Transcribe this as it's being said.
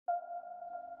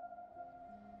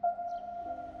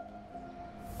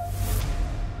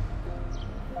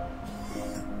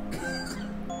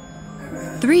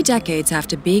3 decades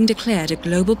after being declared a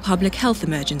global public health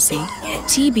emergency,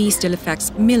 TB still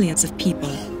affects millions of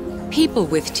people. People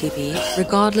with TB,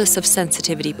 regardless of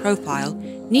sensitivity profile,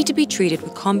 need to be treated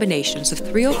with combinations of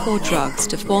 3 or 4 drugs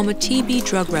to form a TB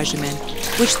drug regimen,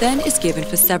 which then is given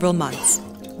for several months.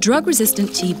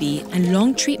 Drug-resistant TB and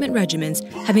long treatment regimens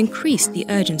have increased the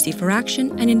urgency for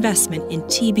action and investment in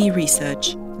TB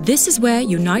research. This is where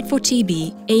Unite for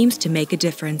TB aims to make a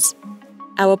difference.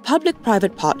 Our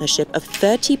public-private partnership of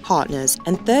 30 partners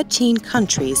and 13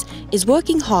 countries is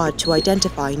working hard to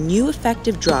identify new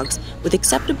effective drugs with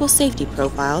acceptable safety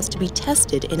profiles to be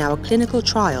tested in our clinical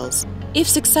trials. If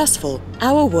successful,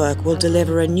 our work will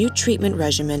deliver a new treatment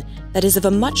regimen that is of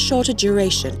a much shorter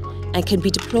duration and can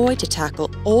be deployed to tackle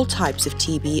all types of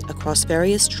TB across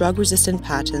various drug-resistant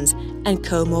patterns and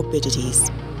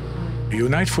comorbidities.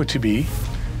 Unite for TB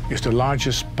is the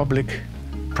largest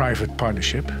public-private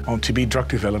partnership on TB drug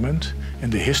development in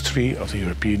the history of the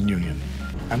European Union.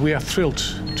 And we are thrilled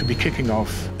to be kicking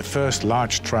off the first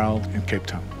large trial in Cape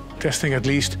Town, testing at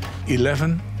least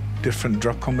 11 different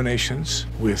drug combinations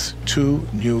with 2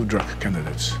 new drug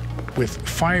candidates. With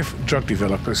 5 drug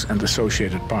developers and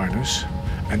associated partners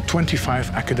and 25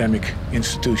 academic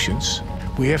institutions,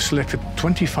 we have selected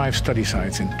 25 study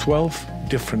sites in 12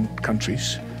 different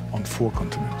countries on 4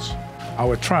 continents.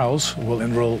 Our trials will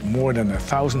enroll more than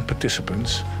 1,000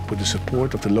 participants with the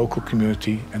support of the local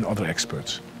community and other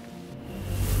experts.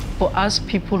 For us,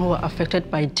 people who are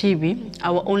affected by TB,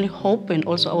 our only hope and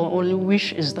also our only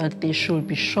wish is that there should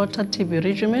be shorter TB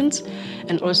regimens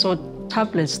and also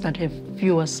tablets that have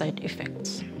fewer side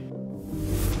effects.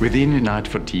 Within Unite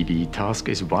for TB, TASK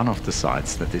is one of the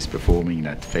sites that is performing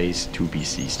that phase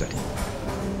 2BC study.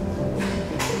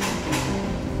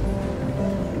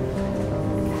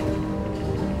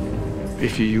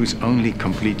 If you use only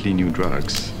completely new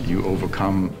drugs, you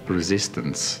overcome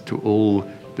resistance to all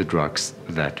the drugs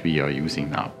that we are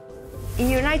using now. In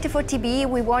Unite for TB,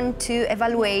 we want to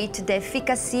evaluate the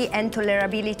efficacy and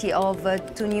tolerability of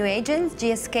 2 new agents,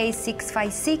 GSK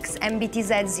 656 and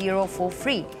BTZ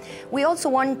 043. We also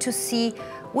want to see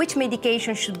which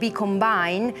medication should be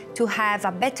combined to have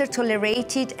a better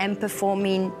tolerated and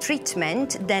performing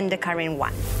treatment than the current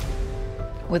one.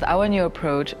 With our new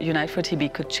approach, Unite for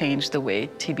TB could change the way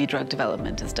TB drug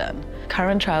development is done.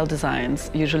 Current trial designs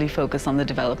usually focus on the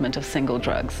development of single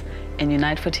drugs. In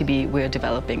Unite for TB, we're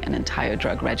developing an entire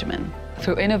drug regimen.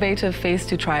 Through innovative phase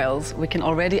 2 trials, we can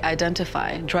already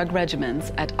identify drug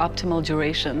regimens at optimal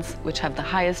durations, which have the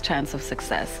highest chance of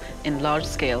success in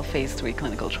large-scale phase 3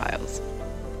 clinical trials.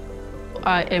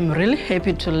 I am really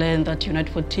happy to learn that Unite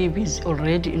for TB is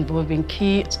already involving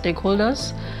key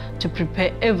stakeholders to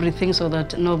prepare everything so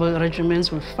that novel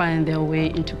regimens will find their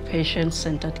way into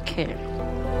patient-centered care.